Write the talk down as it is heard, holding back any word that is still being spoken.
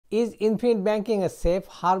Is infinite banking a safe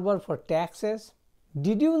harbor for taxes?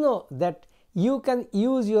 Did you know that you can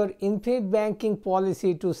use your infinite banking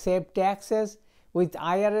policy to save taxes with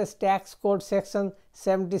IRS tax code section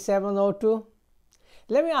 7702?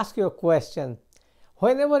 Let me ask you a question.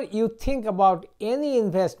 Whenever you think about any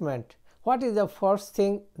investment, what is the first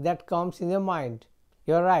thing that comes in your mind?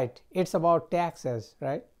 You're right, it's about taxes,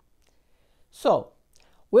 right? So,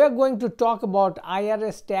 we are going to talk about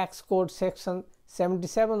IRS tax code section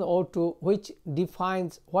 7702, which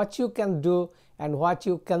defines what you can do and what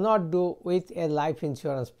you cannot do with a life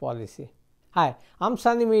insurance policy. Hi, I'm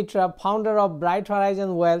Sunny Mitra, founder of Bright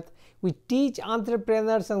Horizon Wealth. We teach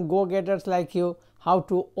entrepreneurs and go-getters like you how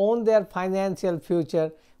to own their financial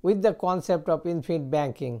future with the concept of infinite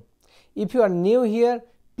banking. If you are new here,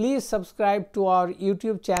 please subscribe to our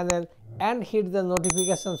YouTube channel and hit the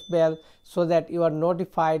notifications bell so that you are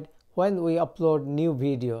notified when we upload new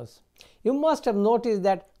videos. You must have noticed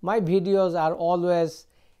that my videos are always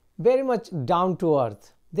very much down to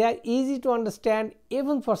earth. They are easy to understand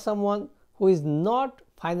even for someone who is not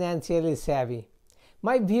financially savvy.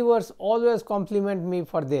 My viewers always compliment me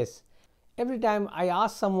for this. Every time I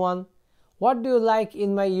ask someone, what do you like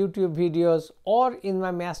in my YouTube videos or in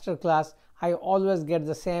my masterclass, I always get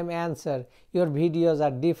the same answer. Your videos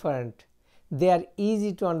are different. They are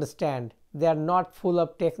easy to understand. They are not full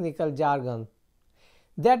of technical jargon.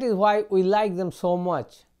 That is why we like them so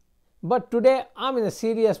much. But today I'm in a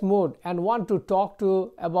serious mood and want to talk to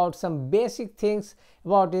you about some basic things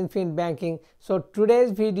about infinite banking. So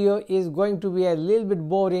today's video is going to be a little bit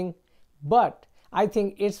boring, but I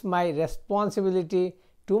think it's my responsibility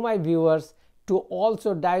to my viewers to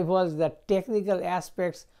also divulge the technical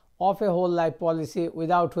aspects of a whole life policy,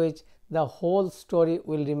 without which the whole story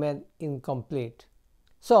will remain incomplete.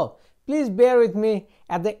 So please bear with me.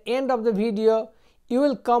 At the end of the video, you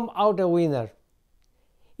will come out a winner.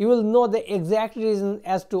 You will know the exact reason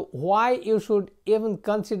as to why you should even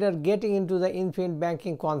consider getting into the infinite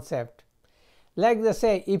banking concept. Like they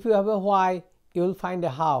say, if you have a why, you will find a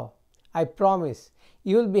how. I promise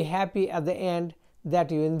you will be happy at the end that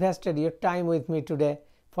you invested your time with me today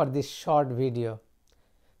for this short video.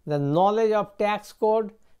 The knowledge of tax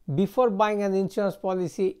code before buying an insurance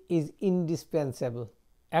policy is indispensable.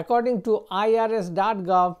 According to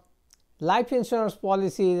irs.gov, life insurance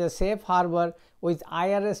policy is a safe harbor with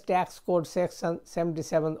IRS tax code section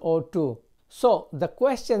 7702. So the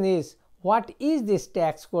question is, what is this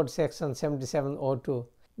tax code section 7702?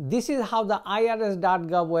 This is how the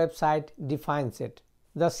irs.gov website defines it.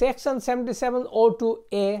 The section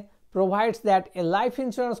 7702A provides that a life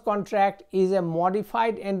insurance contract is a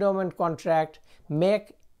modified endowment contract,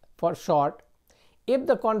 MAC for short, if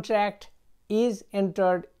the contract is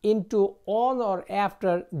entered into on or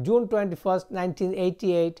after June 21st,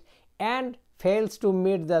 1988 and fails to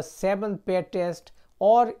meet the 7th pay test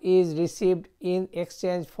or is received in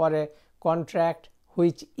exchange for a contract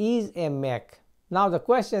which is a MAC. Now the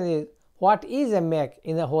question is, what is a MAC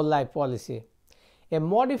in a whole life policy? A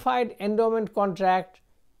modified endowment contract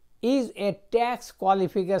is a tax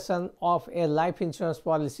qualification of a life insurance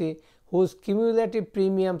policy whose cumulative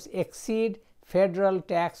premiums exceed federal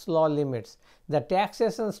tax law limits. The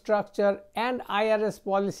taxation structure and IRS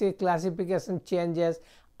policy classification changes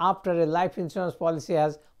after a life insurance policy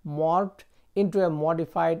has morphed into a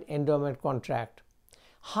modified endowment contract.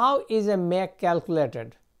 How is a MAC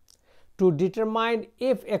calculated? To determine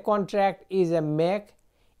if a contract is a MAC,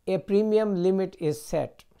 a premium limit is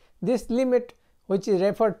set. This limit, which is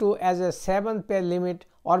referred to as a 7th pay limit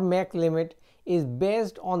or MAC limit, is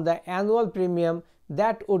based on the annual premium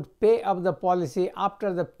that would pay up the policy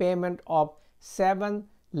after the payment of 7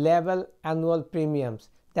 level annual premiums.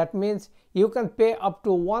 That means you can pay up to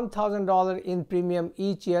 $1,000 in premium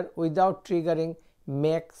each year without triggering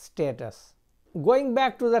MAC status. Going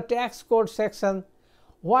back to the tax code section,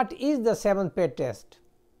 what is the 7th pay test?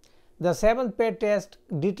 The 7th pay test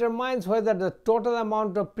determines whether the total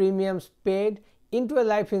amount of premiums paid into a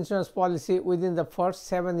life insurance policy within the first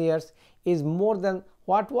 7 years is more than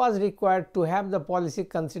what was required to have the policy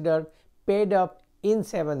considered paid up in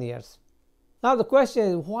 7 years. Now the question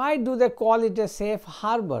is, why do they call it a safe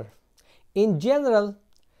harbor? In general,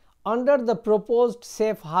 under the proposed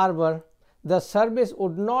safe harbor, the service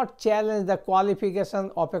would not challenge the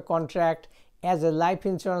qualification of a contract as a life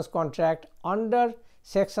insurance contract under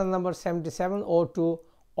section number 7702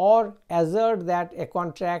 or assert that a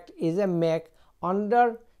contract is a MAC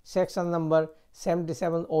under section number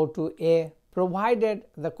 7702A, provided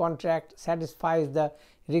the contract satisfies the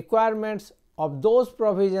requirements of those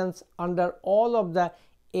provisions under all of the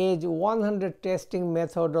age 100 testing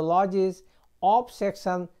methodologies of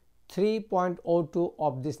section 3.02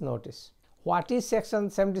 of this notice. What is Section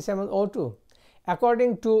 7702?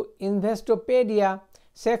 According to Investopedia,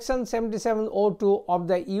 Section 7702 of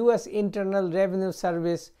the U.S. Internal Revenue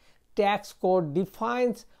Service Tax Code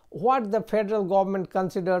defines what the federal government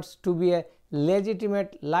considers to be a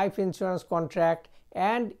legitimate life insurance contract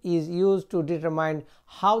and is used to determine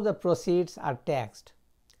how the proceeds are taxed.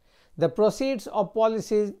 The proceeds of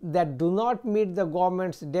policies that do not meet the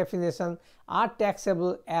government's definition are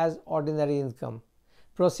taxable as ordinary income.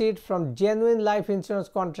 Proceeds from genuine life insurance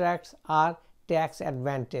contracts are tax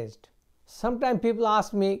advantaged. Sometimes people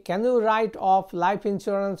ask me, can you write off life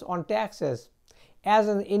insurance on taxes? As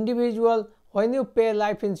an individual, when you pay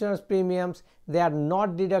life insurance premiums, they are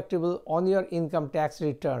not deductible on your income tax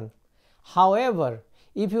return. However,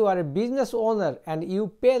 if you are a business owner and you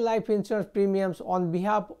pay life insurance premiums on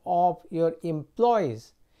behalf of your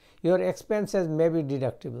employees, your expenses may be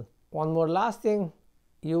deductible. One more last thing,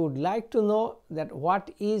 you would like to know that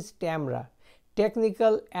what is TAMRA,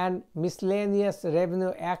 Technical and Miscellaneous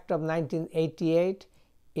Revenue Act of 1988,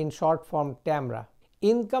 in short form TAMRA.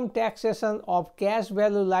 Income taxation of cash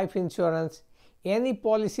value life insurance. Any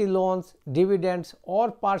policy loans, dividends,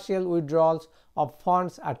 or partial withdrawals of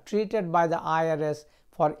funds are treated by the IRS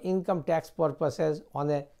for income tax purposes on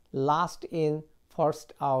a last in,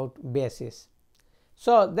 first out basis.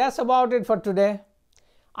 So that's about it for today.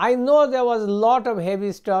 I know there was a lot of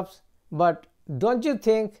heavy stuff, but don't you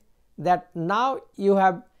think that now you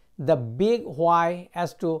have the big why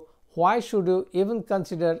as to why should you even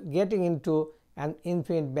consider getting into an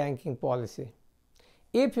infinite banking policy?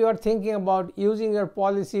 If you are thinking about using your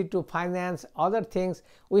policy to finance other things,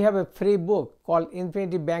 we have a free book called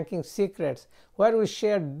Infinity Banking Secrets, where we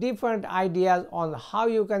share different ideas on how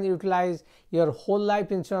you can utilize your whole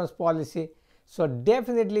life insurance policy. So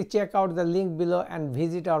definitely check out the link below and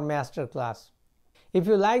visit our masterclass. If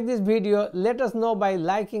you like this video, let us know by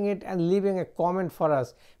liking it and leaving a comment for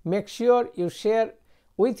us. Make sure you share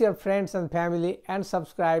with your friends and family and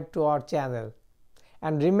subscribe to our channel.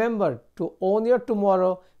 And remember to own your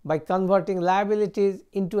tomorrow by converting liabilities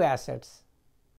into assets.